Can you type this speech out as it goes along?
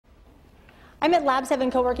I'm at Lab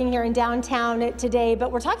 7 Co-working here in downtown today,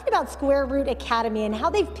 but we're talking about Square Root Academy and how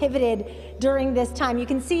they've pivoted during this time. You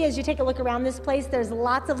can see as you take a look around this place, there's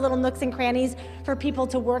lots of little nooks and crannies for people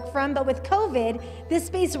to work from, but with COVID, this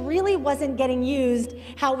space really wasn't getting used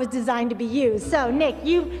how it was designed to be used. So Nick,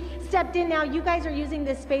 you stepped in now. You guys are using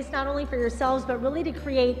this space not only for yourselves, but really to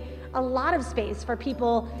create a lot of space for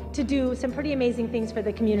people to do some pretty amazing things for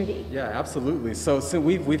the community. Yeah, absolutely. So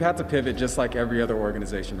we've had to pivot just like every other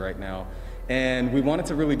organization right now. And we wanted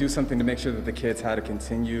to really do something to make sure that the kids had a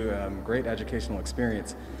continued great educational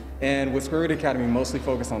experience. And with Square Root Academy, mostly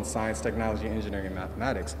focused on science, technology, engineering, and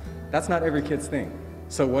mathematics. That's not every kid's thing.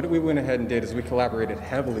 So what we went ahead and did is we collaborated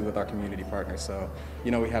heavily with our community partners. So,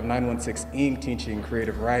 you know, we have 916 Inc. teaching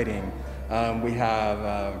creative writing. We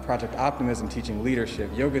have Project Optimism teaching leadership,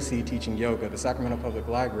 Yoga Seed teaching yoga, the Sacramento Public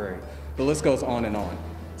Library. The list goes on and on.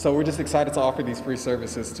 So we're just excited to offer these free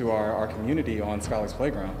services to our community on Scholars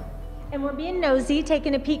Playground. And we're being nosy,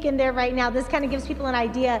 taking a peek in there right now. This kind of gives people an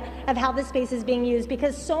idea of how this space is being used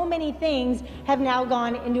because so many things have now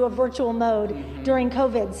gone into a virtual mode during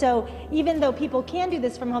COVID. So even though people can do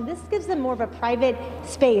this from home, this gives them more of a private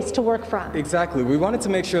space to work from. Exactly. We wanted to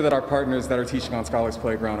make sure that our partners that are teaching on Scholars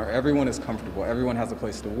Playground, everyone is comfortable. Everyone has a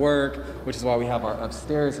place to work, which is why we have our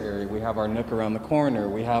upstairs area. We have our nook around the corner.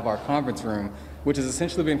 We have our conference room, which has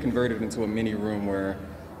essentially been converted into a mini room where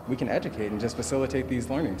we can educate and just facilitate these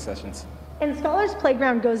learning sessions. And Scholars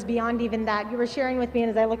Playground goes beyond even that. You were sharing with me, and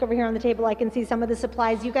as I look over here on the table, I can see some of the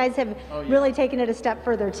supplies. You guys have really taken it a step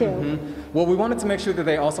further too. Well, we wanted to make sure that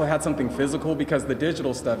they also had something physical because the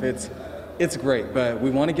digital stuff, it's great, but we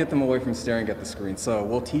want to get them away from staring at the screen. So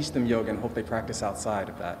we'll teach them yoga and hope they practice outside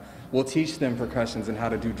of that. We'll teach them percussions and how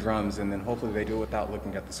to do drums, and then hopefully they do it without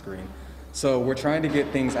looking at the screen. So we're trying to get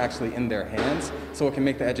things actually in their hands so it can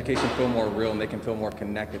make the education feel more real and they can feel more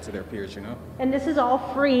connected to their peers, you know? And this is all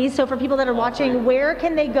free, so for people that are watching, where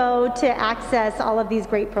can they go to access all of these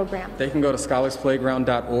great programs? They can go to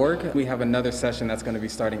scholarsplayground.org. We have another session that's going to be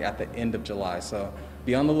starting at the end of July. So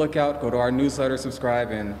be on the lookout, go to our newsletter,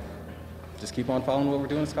 subscribe, and just keep on following what we're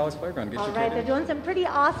doing at Scholars Playground. All right, they're doing some pretty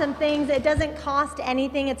awesome things. It doesn't cost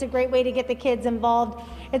anything. It's a great way to get the kids involved.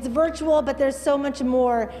 It's virtual, but there's so much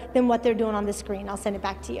more than what they're doing on the screen. I'll send it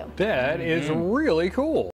back to you. That is really cool.